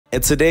In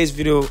today's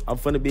video, I'm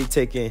finna be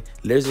taking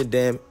Lazer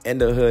Dim in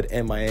the hood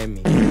in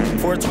Miami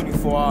for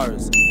 24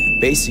 hours.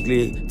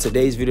 Basically,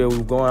 today's video,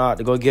 we're going out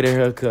to go get a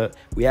haircut.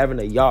 We having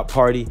a yacht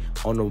party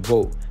on the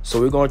boat.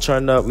 So we're gonna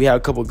turn up. We have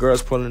a couple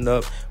girls pulling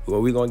up.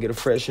 We're gonna get a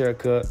fresh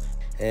haircut.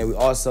 And we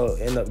also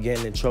end up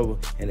getting in trouble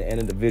in the end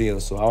of the video.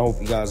 So I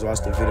hope you guys watch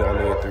the video all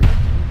the way through.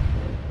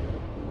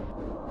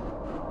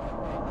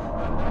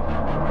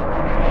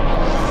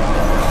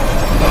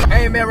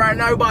 Hey man, right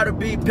now we about to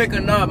be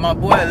picking up my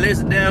boy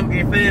Lazer Dim,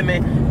 you feel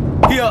me?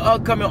 He an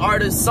upcoming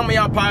artist. Some of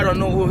y'all probably don't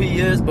know who he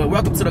is, but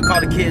welcome to the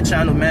Callofkidd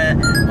channel, man.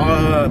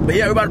 But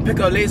yeah, we about to pick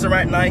up Lazer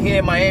right now. He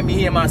in Miami,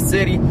 he in my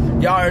city.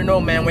 Y'all already know,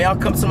 man, when y'all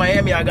come to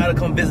Miami, I gotta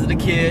come visit the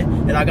kid,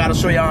 and I gotta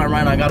show y'all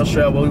right now. I gotta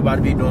show y'all what we about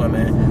to be doing,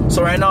 man.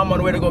 So right now I'm on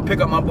the way to go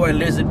pick up my boy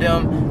Lazer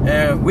Dim,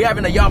 and we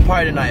having a yacht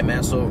party tonight,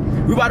 man. So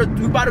we about to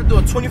do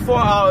a 24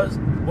 hours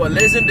with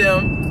Lazer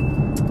Dim.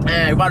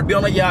 And we about to be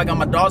on the yacht. I got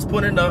my dogs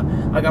pulling up.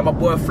 I got my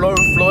boy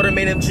Florida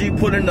Made MG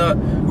pulling up.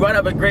 We about to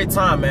have a great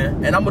time,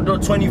 man. And I'm gonna do a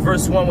 20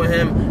 verse 1 with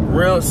him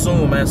real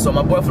soon, man. So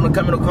my boy finna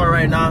come in the car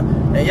right now.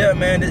 And yeah,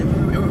 man,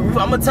 I'm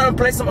gonna tell him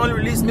to play some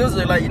unreleased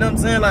music. Like, you know what I'm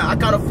saying? Like, I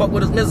kinda fuck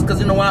with his music because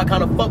you know why I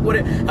kinda fuck with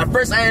it. At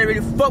first I ain't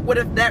really fuck with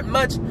it that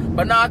much,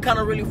 but now I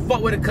kinda really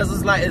fuck with it because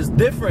it's like, it's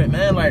different,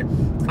 man. Like,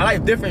 I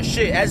like different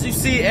shit. As you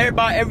see,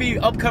 every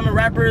upcoming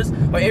rappers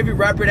or every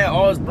rapper that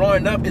always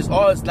blowing up is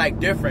always like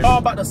different. It's all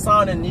about the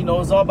sound, and you know,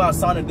 it's all about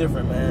sounding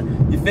different,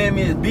 man. You feel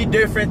me? Be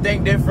different,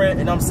 think different,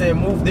 and I'm saying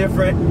move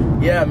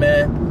different. Yeah,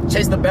 man.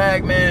 Chase the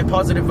bag, man.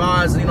 Positive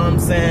vibes, you know what I'm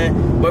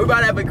saying? But we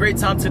about to have a great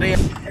time today.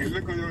 Hey,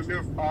 look on your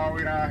left all the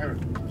way down here.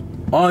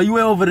 Oh, you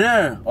way over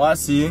there. Oh, I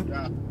see you.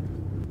 Yeah.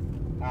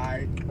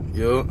 Alright.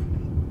 Yo.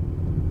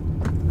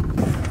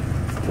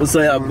 What's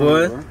up, y'all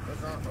boy?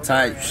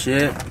 Type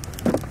shit.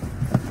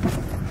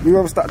 You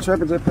ever stop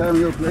trapping, just pay me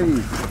your plate.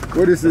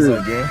 What this is?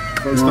 What's up, gang?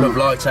 It's for the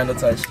vlog channel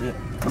type shit.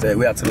 So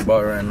we out to the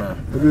bar right now.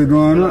 What is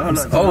going on?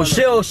 Oh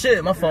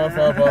shit, my phone.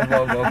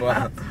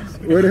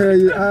 Where the hell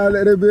you? I'll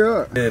let it be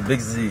up. Yeah, Big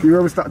Z. You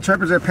ever stop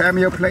trapping, just pay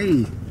me your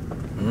plate.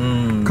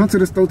 Come to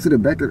the store to the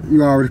back of,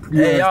 you already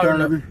y'all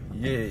know.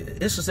 Yeah,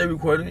 it's just every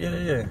quarter.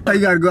 Yeah. Hey,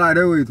 you gotta go out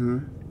that way,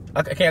 too.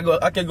 I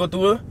can't go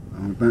through it? I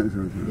don't think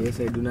so, too. Yeah,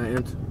 say do not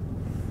enter.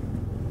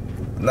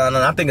 No,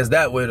 I think it's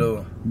that way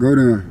though. Go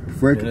there,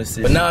 fuck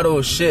it. But now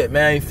though, shit,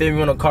 man, you feel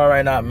me, on the car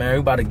right now, man. We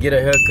about to get a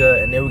haircut,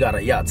 and then we got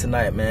a yacht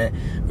tonight, man.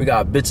 We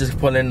got bitches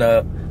pulling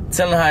up.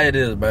 Tell them how it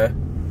is, bro.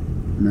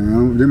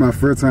 Man, this my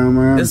first time,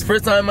 man. This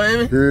first time in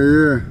Miami?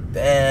 Yeah.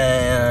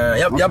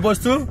 Damn. Y'all boys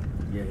too?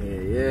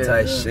 Yeah.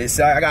 Tight shit.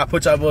 See, I gotta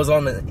put y'all boys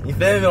on the, you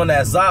feel me, on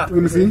that Zot.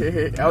 Let me see.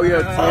 Oh yeah,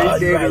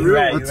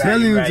 right. I'm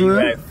telling you,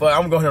 right. Fuck,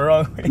 I'm going the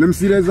wrong way. Let me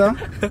see that, Zot.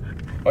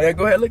 Oh yeah,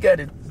 go ahead, look at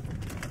it.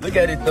 Look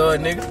at it, thug,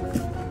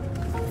 nigga.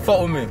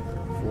 Fuck with me.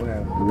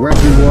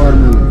 Wacky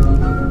watermelon.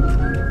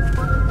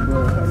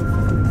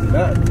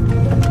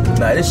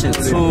 Nah, this shit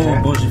too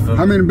bougie for me.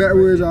 How many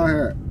backwoods y'all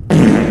had?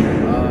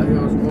 Here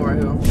was more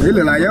right here. They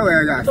look like your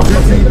ass got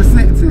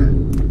 15%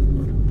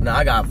 to. Nah,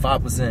 I got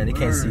 5%. They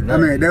can't see I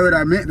nothing. mean, that's what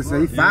I meant to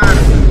say,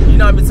 5%. You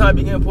know how many times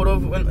you getting put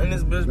over in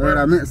this bitch, bro? That's what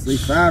I meant to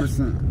say,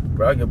 5%.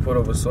 Bro, I get put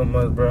over so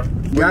much, bro.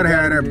 You gotta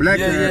have that black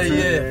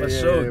Yeah, for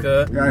sure,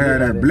 cuz. You gotta have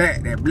that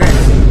black.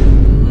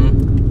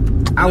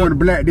 I want a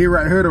black day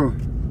right here, though.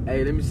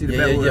 Hey, let me see the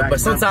Yeah.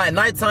 But sometimes at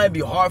nighttime it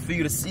be hard for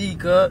you to see,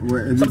 cuz.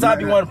 Sometimes I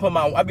be wanting to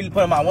I be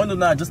putting my window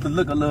down just to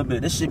look a little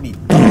bit. This shit be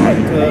hard,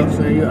 cuz.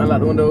 So you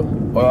unlock the window?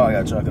 Oh, I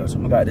got you. I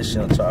got this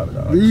shit on charge,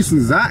 dog. You use some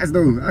Zots,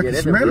 though. I can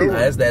smell it.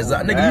 That's that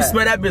Zot. Nigga, you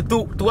smell that bitch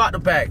throughout the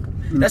pack.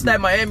 That's that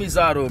Miami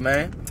Zot, though,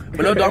 man.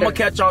 But no, I'm gonna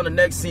catch y'all on the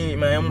next scene,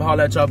 man. I'm gonna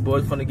holler at y'all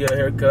boys. Finna get a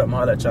haircut. I'm gonna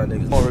holler at y'all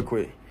niggas. Come on real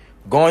quick.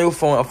 Go on your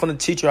phone. I'm finna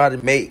teach you how to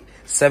make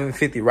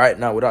 $750 right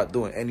now without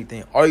doing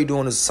anything. All you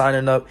doing is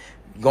signing up.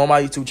 Go on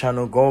my YouTube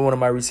channel. Go on one of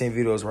my recent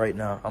videos right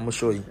now. I'm gonna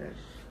show you.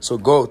 So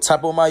go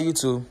tap on my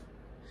YouTube.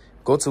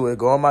 Go to it.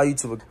 Go on my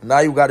YouTube. Now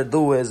you gotta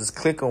do is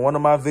click on one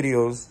of my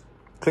videos.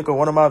 Click on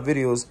one of my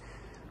videos.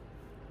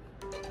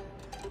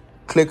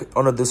 Click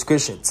on the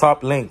description.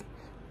 Top link.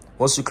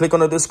 Once you click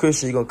on the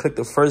description, you're gonna click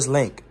the first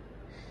link.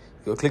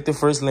 You'll click the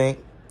first link.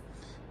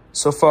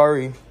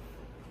 Safari.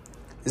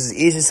 This is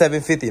easy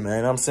 750, man.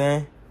 You know what I'm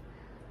saying?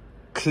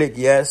 Click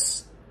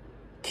yes.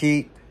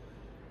 Keep.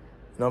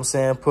 You know what I'm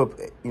saying? Put,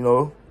 you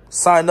know,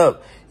 sign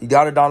up. You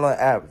gotta download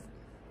the app.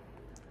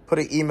 Put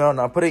an email.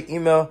 Now put an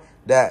email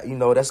that, you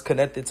know, that's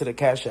connected to the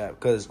Cash App.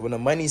 Because when the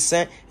money's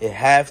sent, it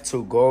have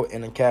to go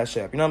in the Cash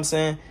App. You know what I'm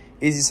saying?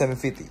 Easy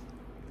 750.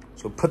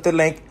 So put the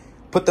link.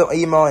 Put the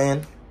email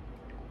in.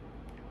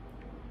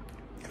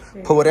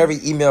 Put whatever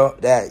email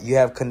that you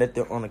have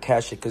connected on the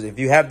Cash App. Because if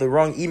you have the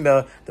wrong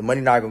email, the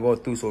money not going to go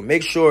through. So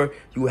make sure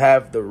you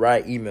have the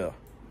right email.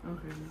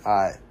 Okay. All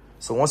right.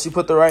 So once you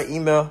put the right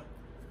email,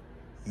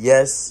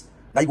 yes.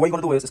 Now what you're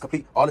going to do is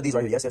complete all of these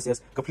right here.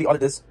 Yes. Complete all of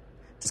this.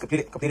 Just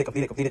complete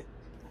it.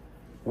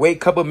 Wait a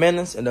couple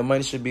minutes and the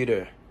money should be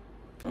there.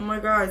 Oh my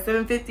God,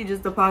 750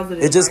 just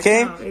deposited. It just right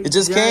came? now. It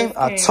just came?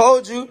 I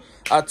told you,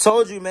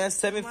 man.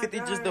 750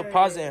 just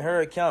deposited in her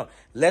account.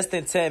 Less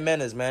than 10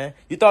 minutes, man.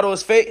 You thought it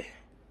was fake?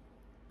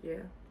 Yeah.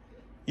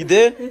 You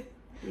did?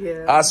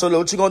 Yeah. Alright, so look,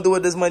 what you gonna do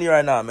with this money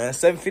right now, man?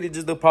 $750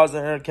 just deposit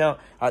in her account.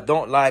 I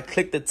don't lie.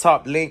 Click the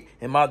top link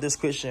in my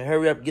description.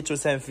 Hurry up, get your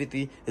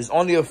 $750. There's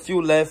only a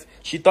few left.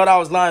 She thought I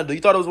was lying, though. You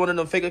thought it was one of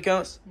them fake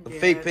accounts? The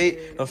fake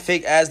page, the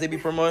fake ads they be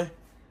promoting?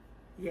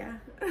 Yeah.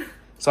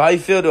 So how you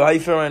feel, though? How you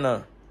feel right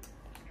now?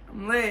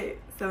 I'm lit.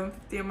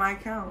 $750 in my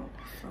account.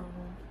 So.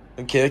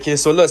 Okay.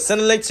 So look,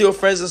 send a link to your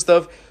friends and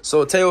stuff.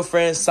 So tell your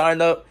friends,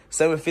 sign up.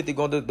 $750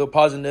 going to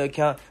deposit in their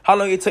account. How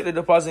long it take to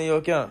deposit in your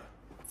account?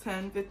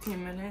 10-15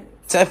 minutes.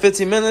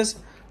 10-15 minutes?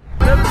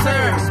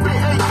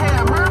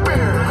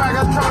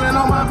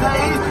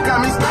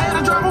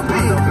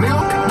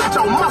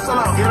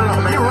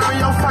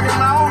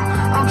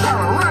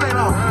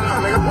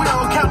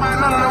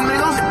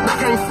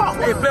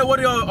 Hey, play one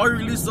of your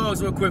unreleased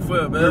songs real quick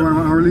for you, man.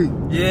 Unreleased?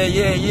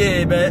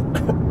 Yeah, man.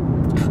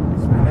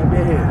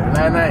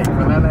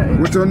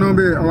 What's your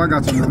number? Oh, I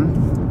got your number.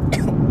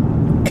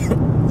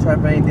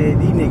 Trap ain't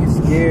dead. These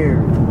niggas scared.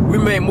 We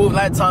made move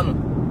like tunnel.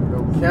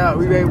 Yeah,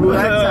 we made move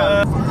like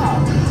tunnel.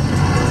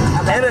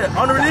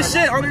 Unreleased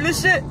shit.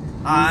 Alright.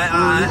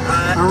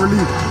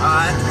 Unreleased.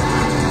 Alright.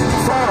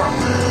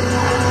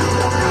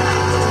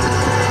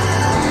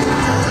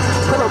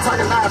 Pillow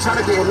talking loud, trying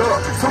to get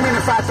look. 2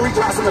 minutes, 5-3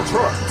 drops in the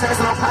truck.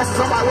 Testing on prices,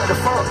 I'm like, what the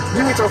fuck?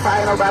 You hit your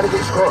fire, nobody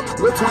get struck.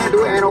 Lil' twin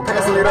do it, ain't no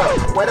passing it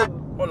up. Wait a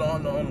Hold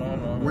on.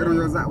 Wait on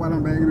your Zach while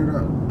I'm bagging it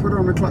up. Put it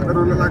on the clock, that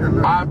don't look like a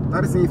nut. I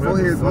done seen 4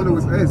 heads, only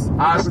was S.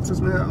 I never touch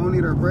my hair, I don't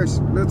need a brush.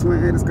 Lil' twin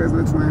head is cause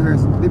Lil' twin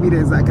hurts. They be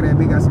that Zach, that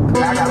big got some push.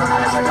 I got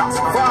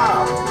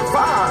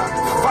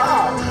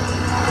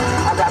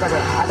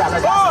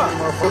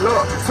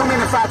look, 2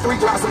 minutes, 5-3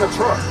 drops in the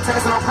truck.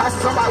 Testing on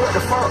prices, I'm like, what the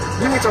fuck?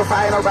 You hit your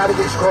fire, nobody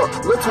get struck.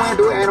 Lil' twin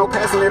do it, ain't no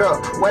passing it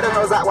up. Wait on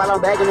your Zach while I'm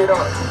bagging it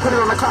up. Put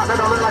it on the clock, that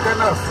don't look like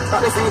enough.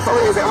 Thought they seen 4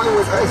 heads, it only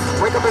was us.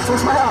 Wake up and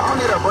switch my hair, I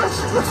don't need a brush.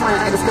 Lil' twin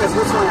ain't discussed,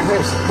 Lil' twin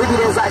hush. We be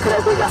that Zach, cause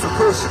that big got some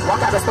push.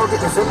 Walk out the store, get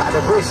the zip out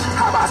the bush.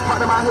 How about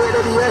spot in my hood,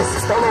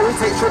 ABS? Stolo, we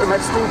take trip to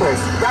make school bus.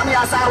 Got me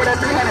outside with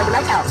that 300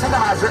 blackout. Check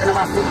out my shirt and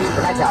my feet be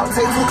blackout.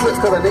 Take 2 clips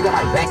cause a nigga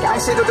might back out.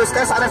 Ain't shit to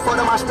discuss, I done fucked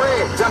up my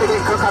spread. Johnny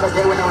get cook out of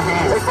gate with no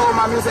hands. They follow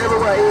my music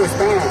everywhere, it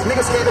expand.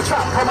 Niggas scared to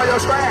chop, come on your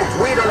strand.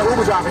 Weed on the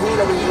Uber drop and he ain't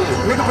let me in.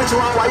 Nigga put you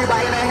on while you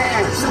biting that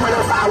hand. Shoot my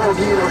little fire, I won't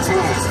give you no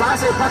chance. Fine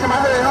shit punking my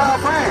hood, her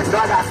friends. No,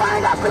 I got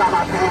fine, got pull out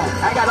my pants.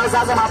 I ain't got no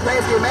size on my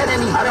place, get mad at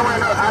me. I done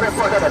run up, I done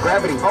fucked up the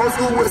gravity. Old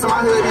school with some my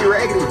hood be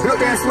raggedy. Built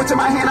there and switch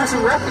in my hand, I shoot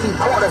rapidly.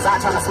 I want a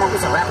Zot trying to smoke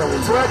with some rapidly.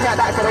 12 cat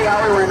die cause they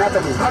already ran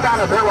after me. Come down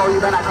the barrel, you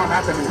better not come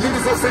after me. Leave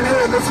this in the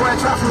hood, this one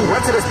trust me.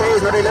 Went to the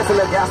stage, no they left a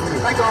little gap for me.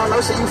 Think I don't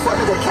know shit, you fuck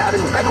nigga cat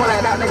me. Think when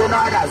like that nigga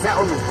know I got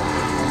Zat on me.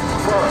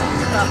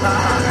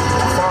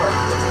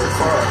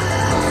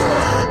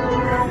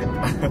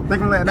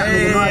 Think I'm like that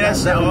nigga know I got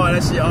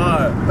that shit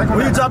hard.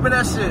 When you dropping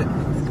that shit?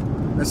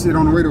 That shit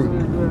on the way to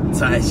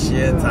Tight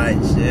shit.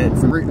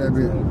 some break that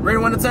bit. Rate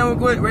 1 to 10 real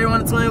quick. I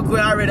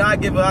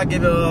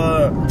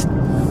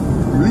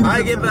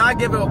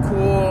give it a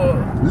cool.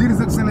 Lead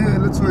us up in the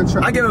head, Lil' twin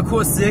trap. I give it a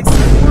cool 6.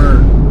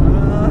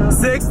 Word.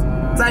 6.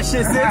 Tight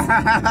shit 6. You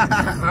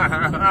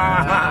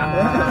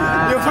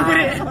fuck with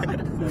it?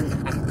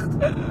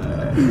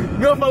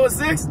 You don't fuck with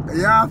 6?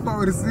 Yeah, I fuck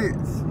with a 6.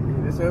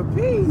 It's a P.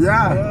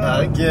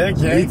 Yeah. Okay.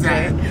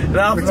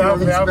 Now you gonna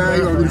be the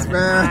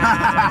spam.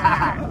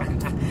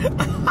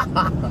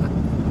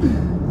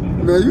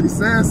 No, you can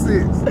say 6.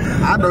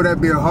 I know that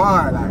bit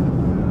hard, like.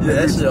 Yeah,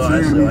 that shit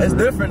hard. It's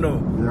different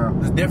though.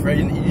 Yeah. It's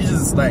different. You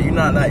just like you're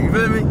not you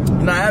feel me?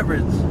 You're not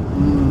average.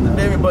 You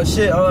feel me? But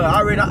shit,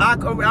 I rate a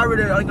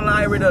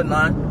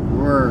 9.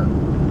 Word.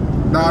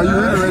 Nah, you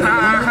really ready?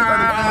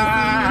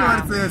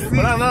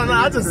 No,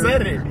 I just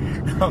said it.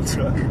 I'm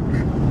trying.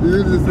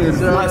 You just said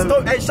 6.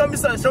 Hey, show me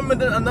something. Show me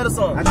another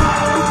song. I got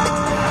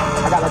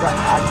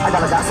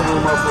some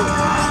room up for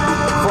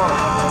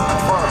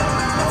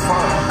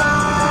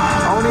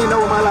I don't even know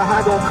when my life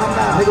how gon' come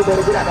down. Nigga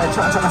better get out that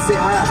truck tryna sit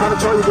around. Tryna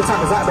show you good time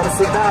cause I better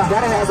sit down.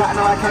 Daddy has I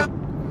know I can't.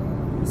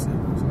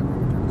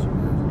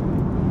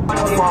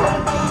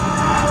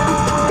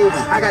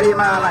 I got hit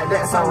mine like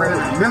that so real.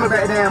 Remember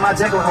back then my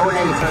jacket was whole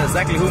 80.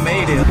 Exactly who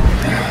made it.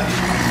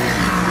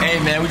 Hey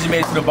man, we just made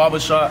it to the barber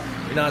shop.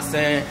 You know what I'm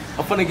saying?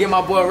 I'm finna get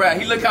my boy right.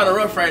 He look kinda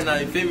rough right now,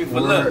 you feel me?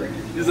 But look.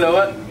 You said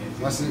what?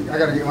 My shit, I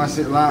gotta get my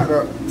shit lined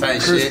up.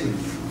 Tight shit.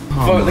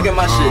 Fuck, look at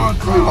my shit.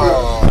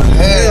 Oh,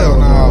 hell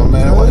no,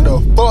 man. What the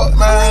fuck,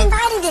 man?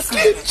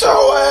 Get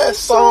your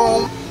ass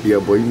on. Yeah,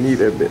 boy, you need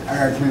that bit. I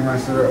gotta clean my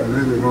shit up a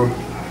little bit more.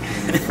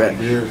 Fat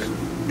years.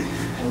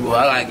 Well,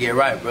 I gotta get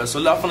right, bro. So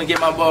I'm finna get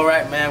my boy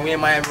right, man. We in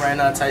Miami right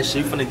now, tight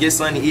shit. We finna get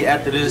something to eat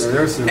after this.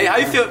 Yeah, hey, how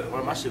you feel?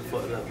 Well, my shit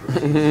fucked up,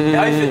 bro.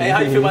 Hey, how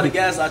you feel about the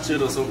gas out here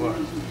though so far?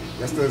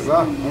 That's the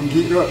up. I'm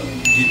geeked up.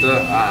 Geeked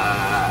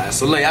up.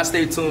 So look, y'all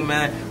stay tuned,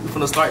 man. We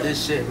finna start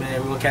this shit,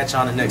 man. We gonna catch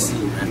y'all on the next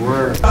scene, man.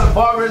 Word.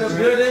 Barber in the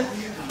building.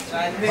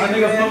 My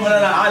nigga from the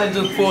island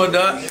just pulled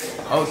up.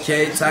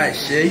 Okay, tight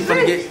shit. He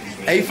finna get.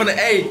 Hey,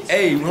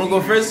 hey, we wanna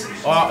go first?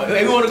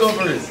 Hey, we wanna go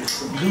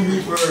first. Do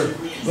me first.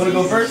 Wanna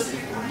go first?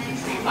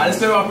 Let's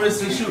play rock, paper,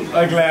 scissors, shoot.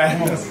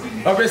 Glad. Rock,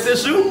 paper,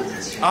 scissors, shoot?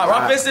 Alright,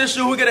 rock, paper, scissors,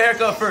 shoot. We get a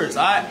haircut first,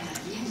 alright?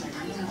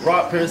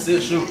 Rock, paper,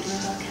 scissors, shoot.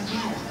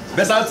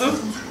 Best out of two?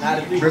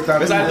 Best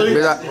out of three?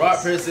 Rock,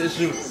 paper, scissors,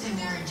 shoot.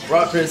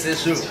 Rock, paper,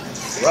 scissors, shoot.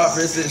 Rock,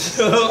 paper, scissors,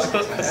 shoot.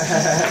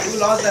 Who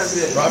lost that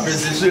bit? Rock, paper,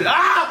 scissors, shoot.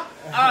 Ah!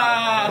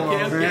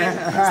 Okay.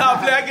 Stop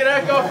playing. I get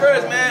her go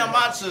first, man. I'm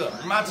out here.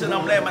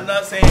 I'm letting my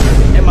nuts hang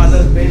and my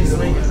nuts baby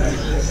swinging, man.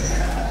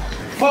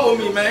 Fuck with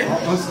me, man.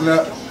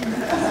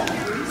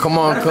 Come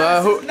on,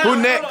 cuz. Who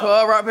next, cuz?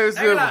 Rock, paper,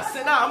 scissors. Nah,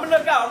 I'm gonna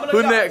look out.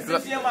 Who next?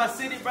 Since you're in my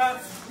city, bro, I'm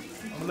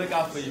gonna look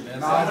out for you, man.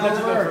 So I'm gonna let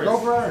you go first. Go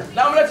first.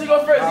 Now I'm gonna let you go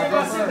first. You ain't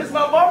gonna see this is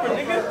my barber,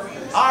 nigga.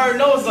 I already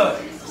know what's up.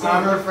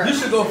 So you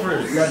should go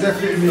first. Yeah,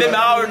 definitely. Feel me? I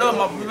already know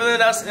my brother.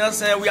 That's, you know what I'm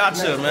saying? We out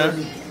here,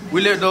 man. We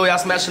lit though. Y'all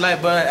smash the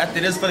like button. After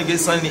this, finna get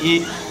something to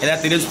eat, and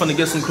after this, finna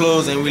get some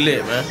clothes, and we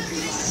lit, man.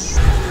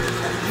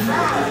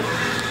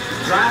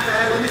 Drive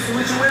fast, let me see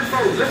what you in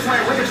for. Let's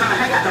play wicked trying to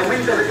hang out the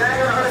window. The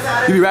guy on the other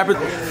side. You be rapping?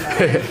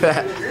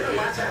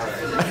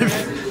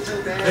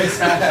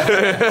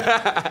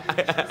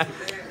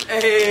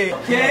 Hey,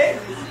 okay.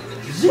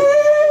 Yeah.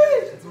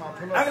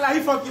 I'm like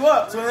he fuck you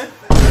up, twin.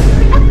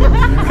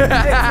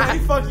 He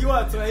fuck you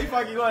up, twin.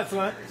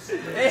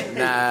 Hey,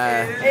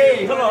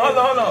 hey, hold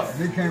on.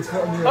 They can't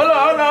fuck me up. Hold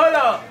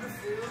on.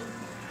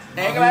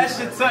 Ain't gonna that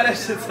shit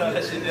tough.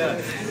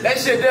 That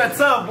shit there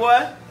tough, boy.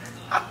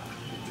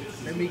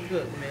 Let me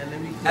cook,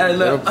 man. Add a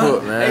little,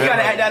 cook, man. Hey, you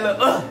gotta add that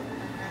little,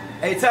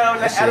 Hey, tell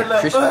them add a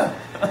little,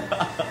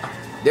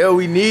 That's what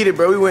we needed,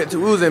 bro. We was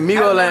in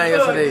Migo Land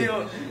yesterday.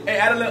 Hey,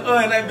 add a little,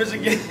 in that bitch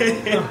again.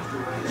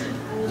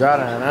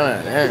 Jordan,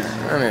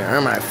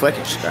 I'm like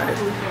fucking straight.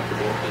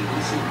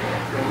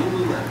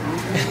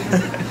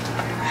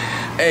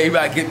 Hey, you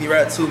about to get me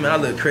right too, man. I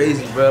look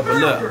crazy, bro. But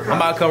look, I'm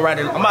about to come right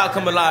in. I'm about to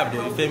come alive,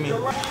 though. You feel me?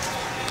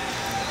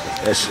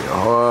 That shit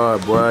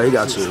hard, boy. He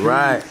got you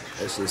right.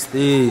 That shit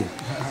Steve.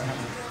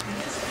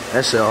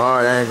 That shit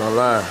hard, I ain't gonna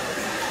lie.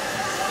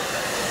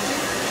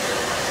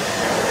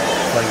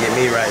 Gonna get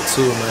me right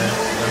too, man. You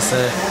know what I'm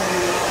saying?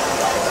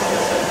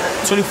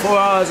 24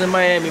 hours in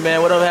Miami,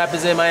 man. Whatever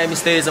happens in Miami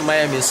stays in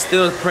Miami. It's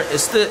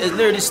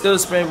literally still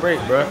spring break,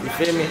 bro. You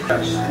feel me?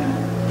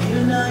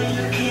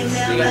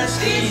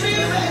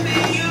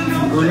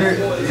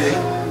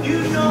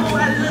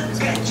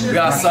 We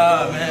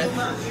outside, man.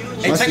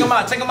 Hey, check him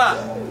out.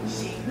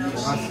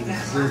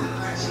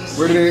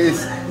 Where it is?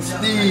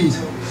 Steve.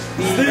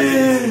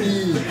 Yeah,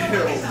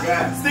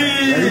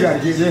 you gotta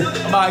get this.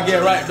 I'm about to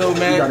get right though,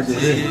 man. You gotta get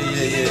this.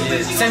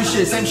 Yeah. Same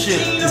shit.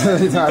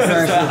 It's not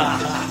saying shit.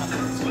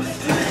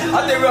 I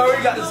think we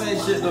already got the same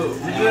shit though. You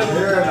feel me?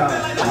 Yeah,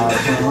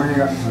 nah. We ain't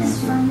got the same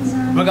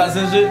shit. We got the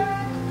same shit?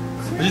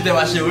 What you think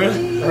about shit, Will?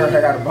 I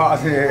got a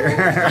boss head.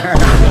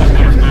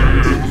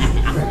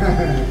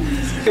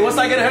 Okay, once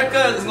I get a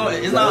haircut, it's not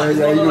He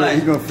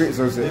like. gonna fix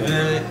those shit.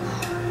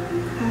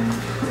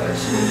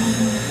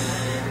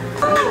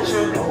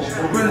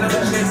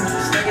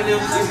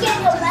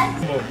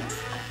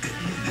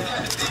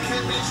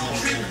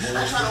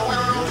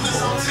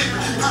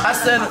 I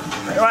said,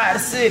 right, the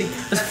city.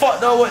 It's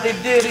fucked up what they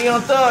did. The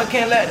young thug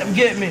can't let them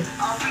get me.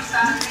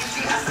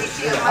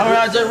 I'm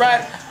around just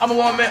right. I'm a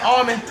one-man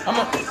army. I'm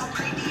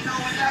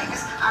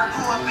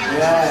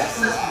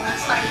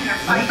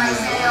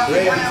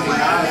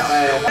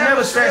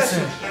never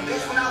stressing.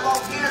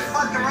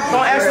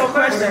 Don't ask no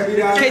question.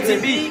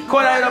 KTB,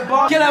 caught out of the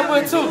ball. Get up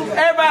with two.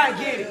 Everybody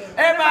get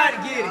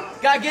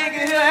it. Got gang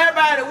in here.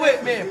 Everybody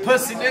with me.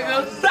 Pussy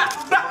nigga. Blah,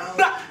 blah,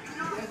 blah.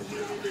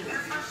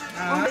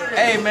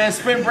 Hey man,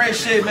 spring break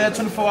shit, man.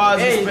 24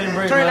 hours of spring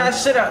break. Turn that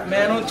shit up,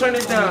 man. Don't turn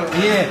it down.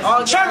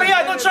 Yeah. Turn me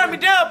up, don't turn me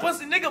down,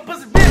 pussy nigga,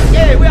 pussy bitch.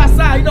 Yeah, we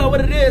outside. You know what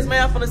it is,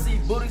 man. I'm finna see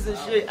booties and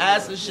shit,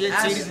 ass and shit,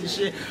 titties and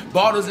shit,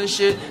 bottles and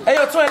shit. Hey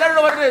yo, twin, let her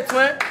know what it is,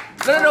 twin.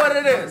 Let her know what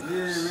it is.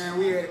 Yeah, man,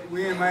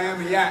 we in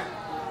Miami yacht.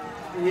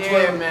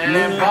 Yeah,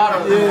 man.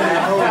 Bottle.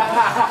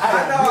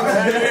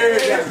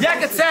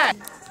 Yak attack.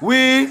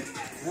 We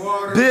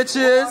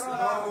bitches.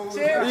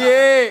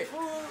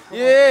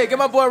 Yeah, get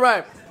my boy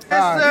right.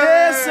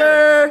 Yes,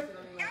 sir.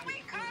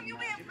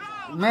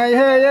 Man,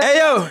 yeah. Hey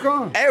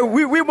yo, hey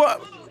we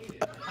want.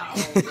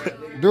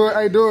 Do it.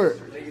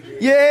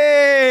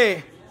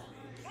 Yeah.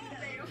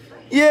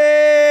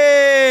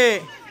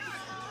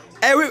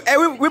 Hey,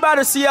 we about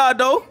to see y'all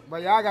though.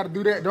 But y'all gotta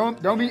do that. Don't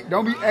be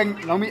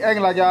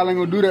acting like y'all ain't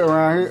gonna do that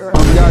around here.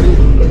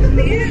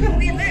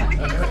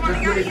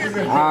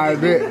 I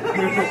bet.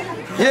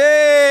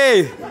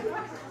 Yeah.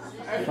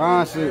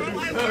 Fine shit.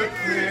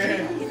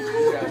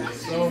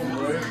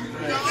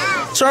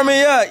 Turn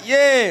me up,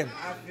 yeah.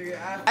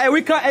 Hey,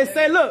 we come. Hey,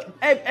 say look.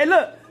 Hey,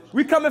 look.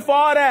 We coming for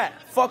all that.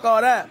 Fuck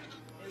all that.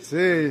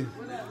 See.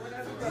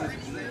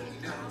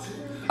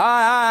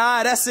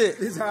 Alright, that's it.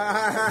 Hey,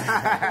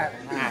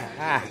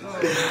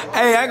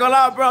 I ain't gonna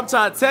lie, bro. I'm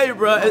trying to tell you,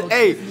 bro.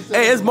 Hey,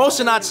 it's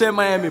motion out here in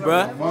Miami,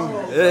 bro.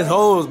 It's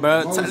hoes,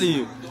 bro. I'm telling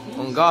you.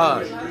 On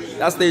God.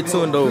 Y'all stay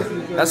tuned, though.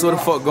 That's what the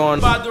fuck going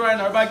on. What about to do right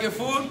now? Everybody get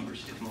food?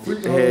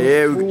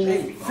 Yeah,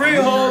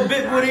 Freehold,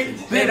 big booty.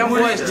 Big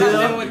booty.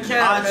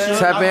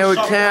 Tap in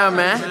with Cam,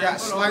 man. Got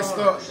sliced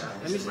up.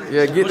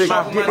 Yeah, get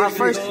my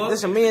first.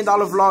 This is $1 million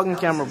vlogging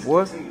camera,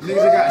 boy.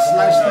 Niggas got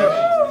sliced up.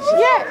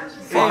 Yeah.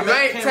 Hey,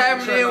 mate,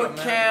 tapping in with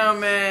Cam,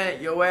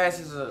 man. Your ass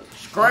is a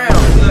scram.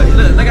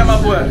 Look at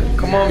my boy.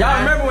 Come on, y'all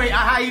remember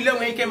how he looked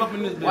when he came up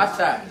in this bitch? Watch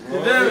that.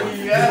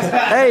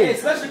 Hey,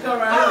 especially come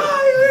right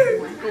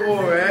here. Come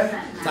on,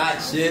 man. Tight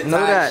shit.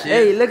 Look at that.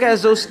 Hey, look at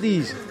Zo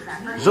Steez.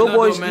 Zo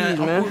Boy Steez,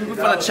 man. We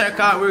finna check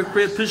out real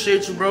quick.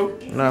 Appreciate you, bro.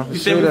 Nah, you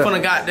feel me? We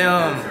finna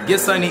goddamn get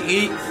something to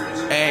eat.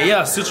 And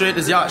yeah, situate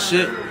this yacht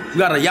shit. We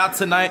got a yacht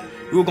tonight.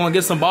 We were gonna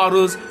get some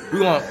bottles. We're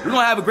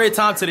gonna have a great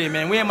time today,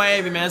 man. We in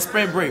Miami, man.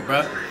 Spring break,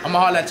 bro. I'ma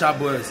holler at y'all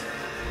boys.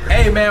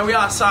 Hey, man, we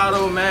outside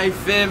though, man. You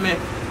feel me?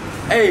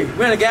 Hey,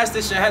 we're in a gas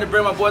station. I had to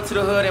bring my boy to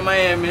the hood in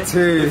Miami.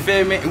 You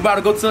feel me? We about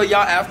to go to a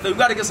yacht after. We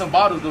gotta get some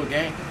bottles though,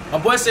 gang. My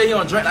boy said he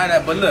don't drink like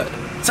that, but look,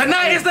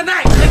 tonight is the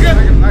night,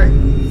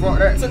 nigga. Fuck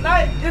that.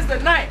 Tonight is the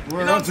night. Well,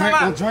 you know what I'm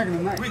talking about? drinking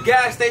tonight. We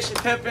gas station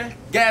pimping,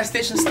 gas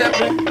station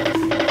stepping.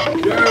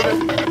 You heard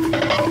me?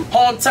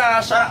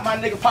 Hometown, shout out my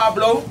nigga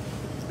Pablo.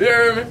 You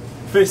heard me?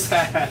 Fish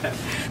side.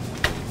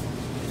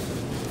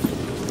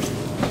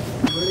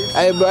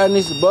 Hey, bro, I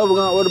need some bubble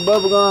gum. Where the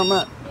bubble gum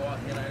at?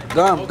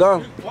 Gum.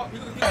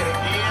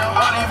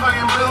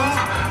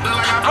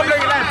 I'm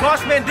looking like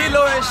Boss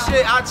Mandilo and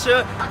shit out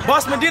here.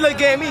 Boss Mandilo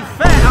gave me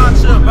fat out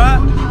here,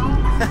 bro.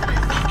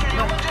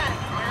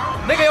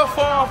 Nigga, your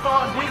phone,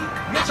 D.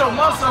 Get your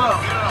muscle up.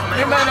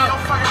 Hey, man,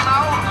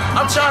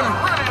 I'm trying to.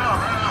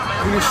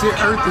 This shit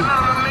earthy.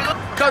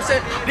 Come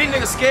say, these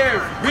niggas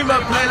scared. We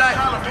must play like.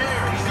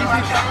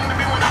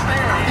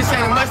 This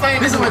ain't a Mustang,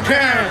 this is a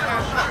Karen.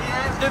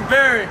 This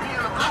Barry.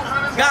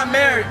 Got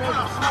married.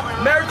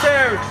 Married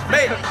Terry.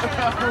 Mate.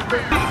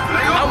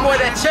 I'm more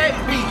that check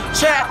me.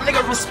 Chat,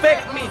 nigga,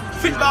 respect me.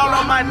 Football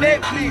on my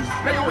neck, please.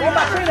 Nigga, where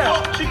my chain at?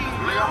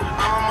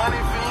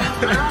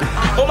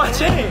 Where my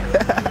chain?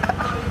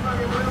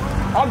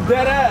 I'm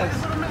dead ass.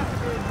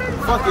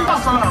 Fuck it.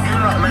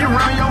 You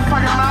running your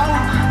fucking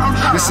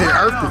mouth? This shit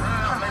earthy.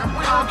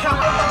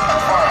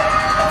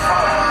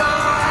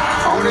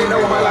 I don't even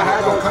know when my life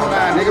how gon' come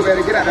down. Nigga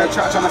better get out there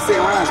trying to sit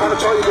around. Trying to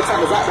show you good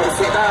time is out there,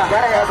 sit down.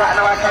 That ass out,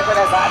 know I can't put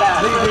that side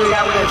down. Nigga really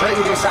got with that Drake,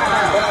 you get shot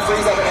down. Then I see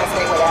you over there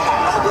stay with that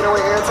hot. I'ma get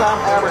away every time,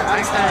 Albert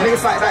Einstein.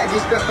 Niggas like that,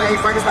 get stuff, he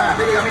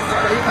Frankenstein. Nigga got me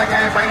fucked up, he think I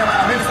ain't bringing him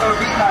out. Niggas so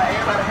beat high,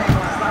 everybody can't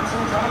go stop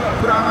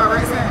shooting. Put on my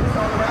race in.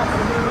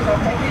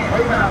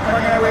 Wait, man, I'm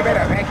fucking that way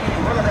better. Back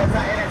in, roll up that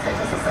tight, and it takes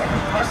us a second.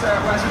 Hush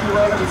up, why she do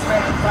all of this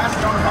smacking.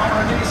 Flashing on the phone,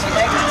 her nigga, she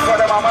acting.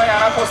 Fucked up my money,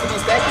 I'm supposed to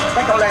be stacking.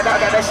 Think on that dog,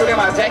 got that shit in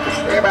my jacket.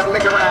 Everybody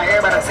look around,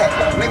 everybody attack.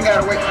 Nigga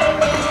gotta wait.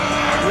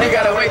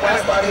 Nigga gotta wait.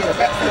 That's why he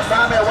back to the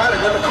time man while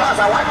with the cars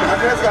I wipe it. My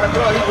girl's got a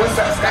girl, he wouldn't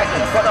start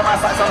stacking. Fuck up my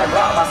sights on the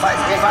block, my sights.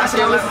 If I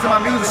shit listen to my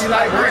music, she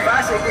like great. If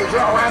I shit get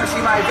drunk around, she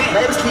might be.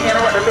 Neighbors keep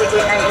interrupt the big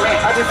ain't lit.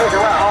 I just figure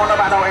out, I don't know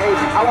about no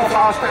agent. I won't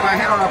fall straight my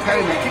hand on no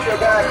pavement. Keep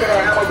your guys good,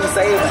 I'm gonna be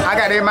saving. I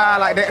got their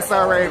mind like that,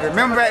 so Raven.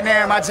 Remember back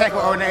then, my jacket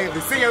was Old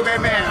Navy. See your bad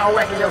man, I'm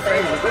wrecking your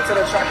favor. Went to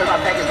the truck and my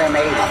package been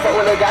made. I fuck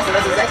with little guys, and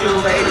that's exactly who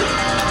made it.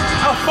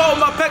 I fought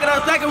with my pack and I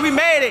was thinking we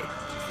made it.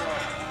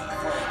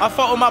 I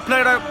fought with my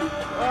player.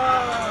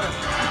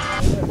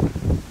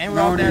 And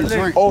we're off that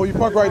lick. Oh, you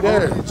park right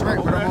there.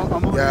 Drink, but I'm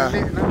on that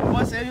lick now.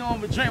 Boy said he don't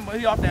be drink, but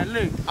he off that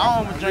lick.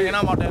 I don't be drinking,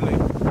 I'm off that lick.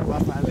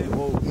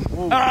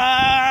 Whoa.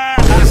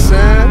 Yes,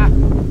 sir.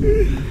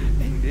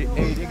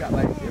 Hey, they got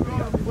like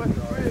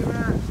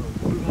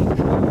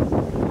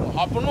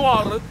hop on the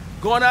water,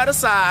 going out the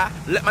side,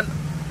 let my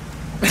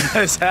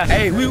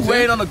hey, we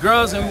waiting on the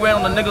girls and we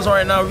waiting on the niggas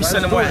right now. We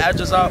sending more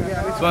address out,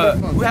 but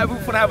we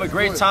finna have a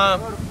great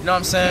time. You know what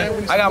I'm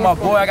saying? I got my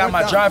boy, I got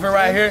my driver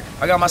right here,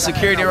 I got my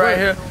security right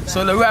here.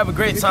 So look, we have a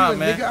great time,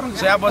 man.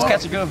 So y'all boys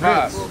catch a good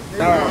vibe.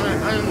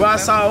 Well, I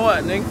saw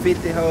what, nigga?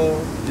 50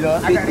 hoes. Yeah.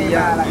 50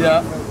 yards.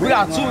 Yeah. We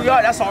got 2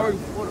 yards. That's already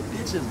full of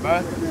bitches,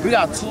 bro. We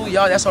got 2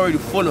 yards. That's already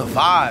full of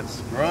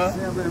vibes, bro.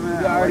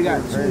 We already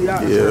got 2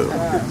 yards. Yeah.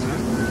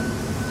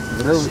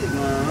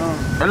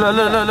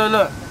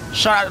 Look.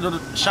 Shout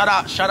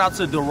out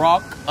to The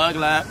Rock,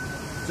 Ugly.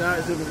 Shout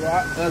out to The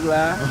Rock,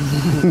 Ugly.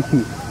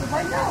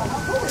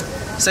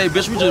 Say,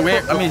 bitch, we just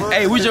wait. I mean,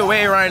 hey, we just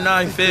waiting right now,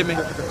 you feel me?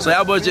 So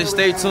y'all boys just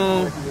stay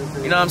tuned.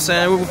 You know what I'm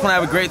saying? We're gonna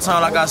have a great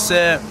time, like I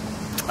said.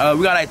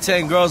 We got like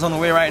 10 girls on the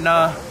way right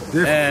now.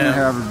 Definitely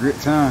have a good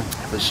time.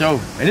 For sure.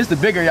 And it's the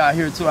bigger yacht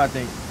here too, I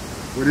think.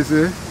 What is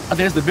it? I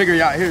think it's the bigger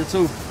yacht here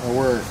too. A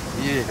word.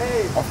 Yeah.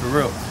 Off the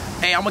real.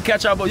 Hey, I'm gonna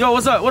catch y'all, boys. Yo,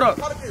 what's up? What up?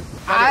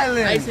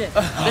 Island. Listen.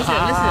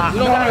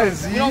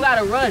 We don't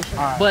gotta rush,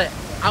 but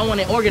I want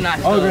to organize.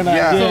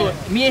 Yeah. So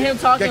me and him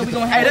talking, we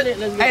gonna handle it.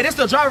 Let's go. Hey, this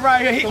the driver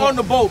right here. He on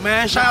the boat,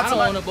 man. Shout out to him.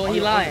 my On the boat. He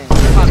lying.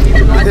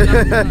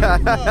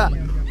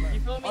 You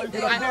feel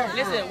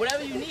Listen,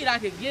 whatever you need, I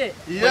could get.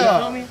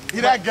 Yeah, he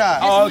that guy.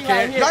 Oh,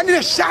 okay. Yo, I need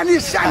a shot, I need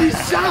a shot, I need a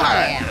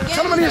shot.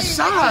 Tell him I need a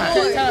shot.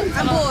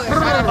 I'm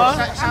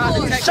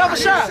bored. Shot for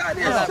shot.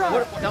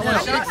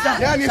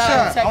 Yeah, I need a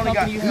shot.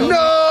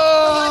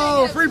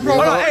 No, free pro.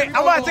 Hold on, hey,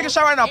 I'm about to take a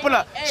shot right now. Pull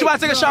up. She about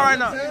to take a shot right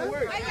now.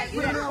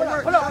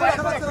 Pull up.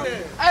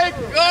 Hey,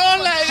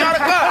 shot a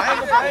cup.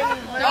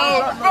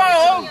 Oh,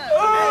 bro.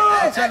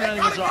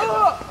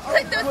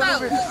 Take this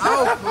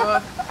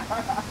out.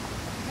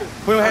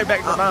 Put your head back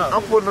to the mound.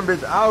 I'm putting them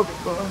bitch out.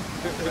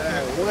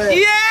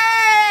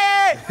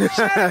 Yeah!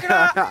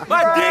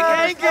 My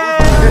dick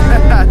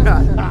hanging.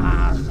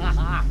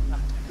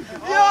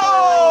 Yo!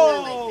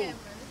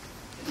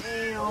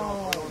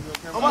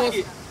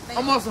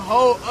 I'm on some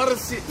whole other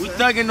shit. We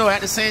thugging though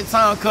at the same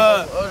time,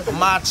 cuz.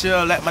 My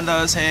chill, let my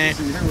nuts hang.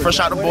 Fresh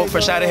out the boat,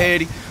 fresh out the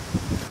heady.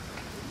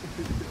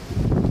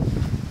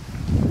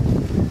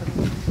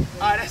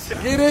 Alright, that's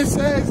it. Get it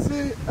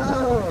sexy.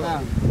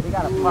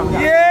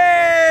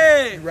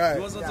 Yeah! Right.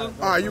 You want some too?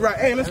 Alright, you right.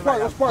 Hey, let's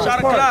park. Shot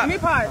o'clock.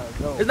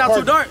 It's not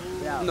too dark.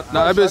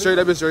 Nah, that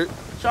bitch straight.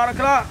 Shot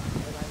o'clock.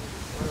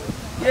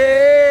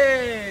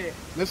 Yeah!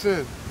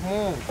 Listen. Come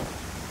on.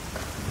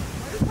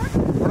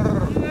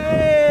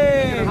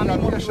 Yeah!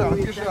 Get a shot.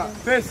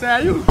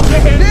 Deshae, you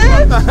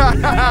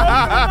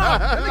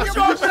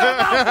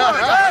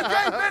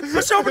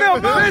What's over there,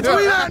 bitch?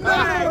 We not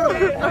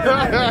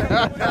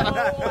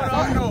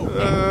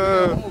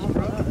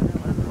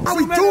How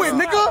we do it,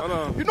 nigga?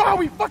 You know how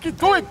we fucking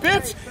do it,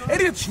 bitch?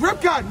 Idiot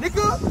drip guy,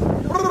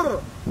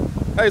 nigga.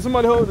 Hey,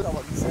 somebody hold it.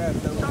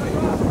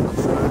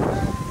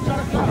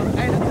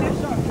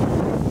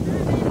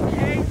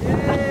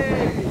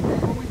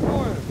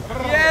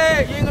 Yeah,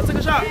 you ain't gonna take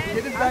a shot.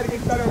 Get this guy to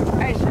get better.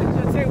 Hey, shit,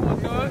 just take one,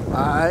 dog.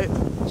 Alright.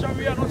 Chop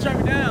me up, don't chop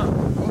me down.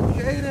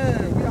 Okay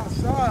then, we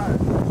outside.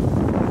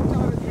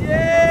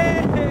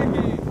 Yeah!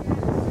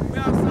 We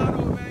outside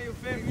though, man. You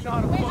feel me? You know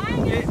how to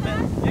fucking get,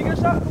 man. You ain't get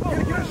a shot? Come on.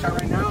 Get a shot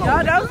right now.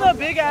 Y'all, that was a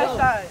big ass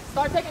shot.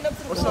 Start taking them to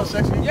the What's up,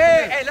 sexy?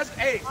 Yeah, hey, let's,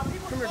 hey. Come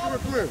here. You know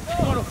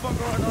what the fuck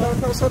going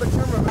on? Show the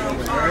camera, man.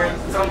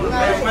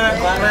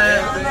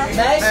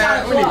 Man,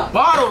 we need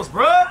bottles,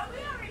 bruh.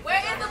 Where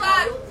is the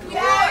bottle?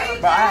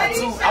 But I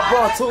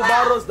brought 2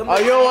 bottles. Oh,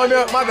 you don't want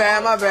that? My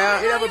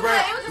bad. You never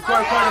bring.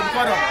 Record.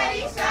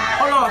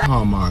 Hold on.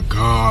 Oh my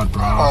God,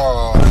 bro.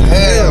 Oh,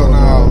 hell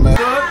no, man.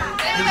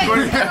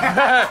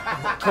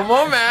 Come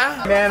on,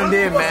 man. Man,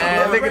 did,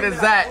 man. Look at the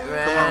Zach,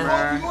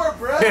 man.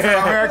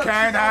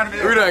 Can out of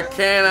We done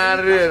can out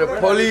of there. The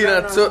police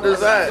done took the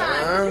Zach,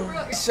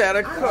 man. Shot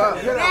a cup.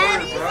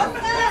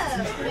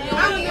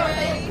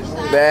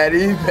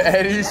 Baddie,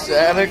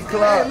 shot a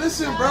club. Hey,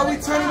 listen, bro, we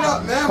turning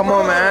up, man. Come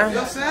on, man. You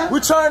know what I'm saying? We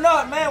turn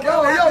up, man.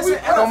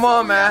 Come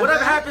on, man.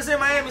 Whatever happens in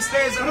Miami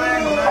stays in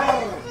Miami,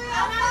 man.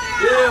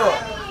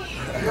 Yeah.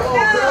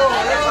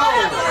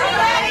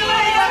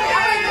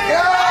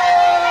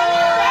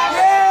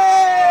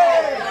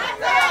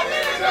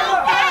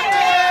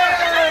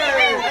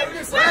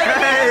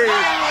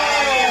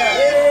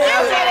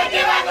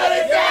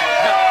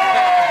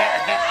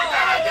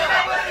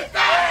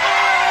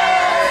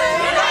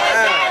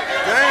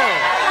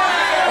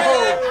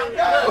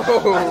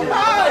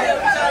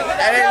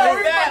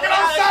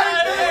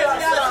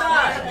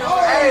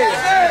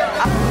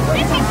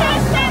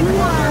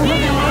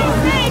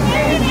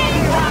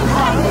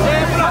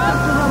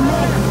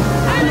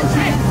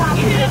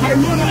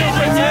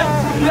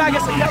 You gotta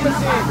get some cameras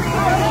in.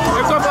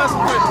 Let's talk about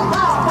some quick.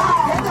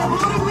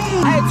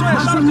 Hey, Trent,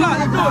 shot a clock.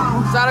 Let's do it.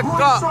 Shot a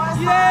cup.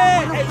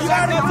 Yeah. Hey, you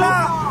got that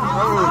top.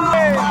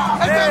 Hey.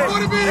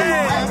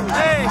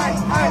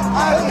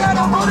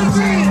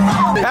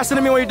 Pass it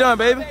to me when you're done,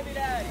 baby.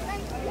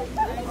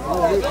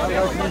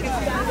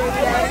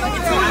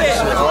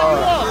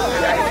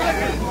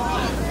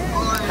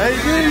 Hey,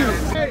 you.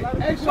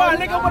 Hey, Sean,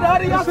 nigga, what the hell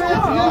do y'all say?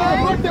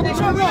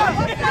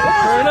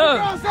 Turn up.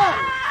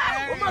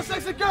 Where my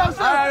sexy girl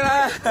say? You know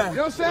what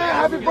I'm saying?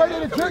 Happy birthday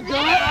to Trick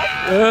God.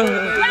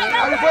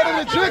 Happy birthday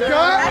to Trick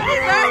God.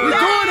 We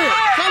doing it.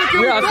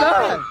 We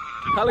outside.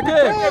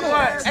 Callofkidd.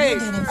 Hey,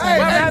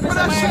 what happened to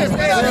that shit?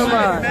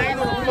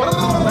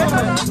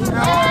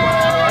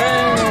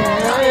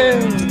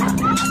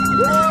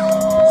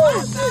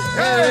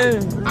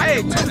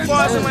 Hey, 2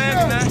 bars in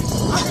Miami, man.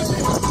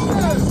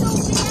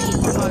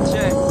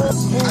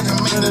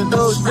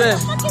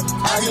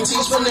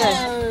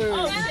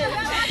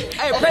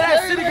 Hey, play that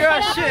city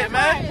girl shit,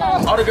 man.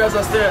 All the girls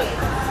upstairs.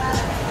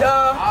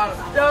 Yeah.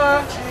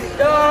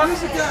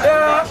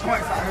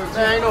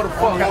 Man, you know the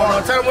fuck going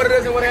on. Tell them what it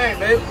is and what it ain't,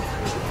 baby.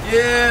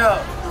 Yeah.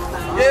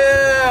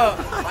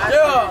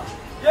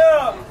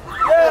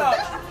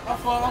 I'm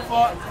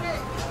fault.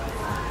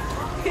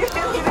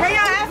 Hey,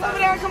 y'all ass over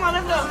there. Come on,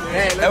 let's go.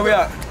 Hey, there we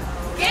are.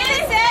 Get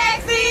it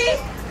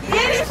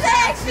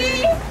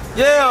sexy.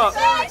 Yeah.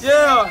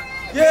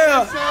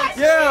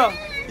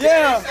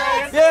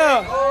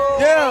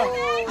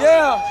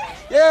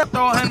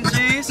 Throw 100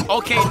 G's.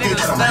 Okay,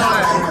 niggas, down there.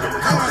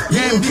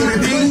 Yeah,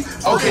 BD.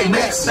 Okay,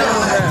 next.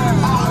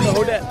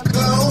 Hold that.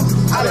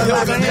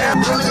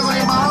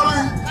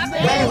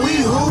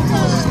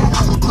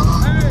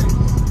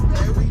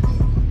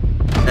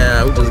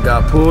 Man, we just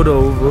got pulled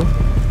over.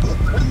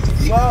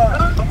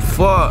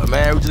 Fuck,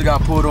 man, we just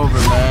got pulled over,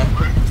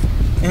 man.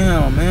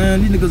 Damn,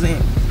 man, these niggas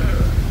ain't.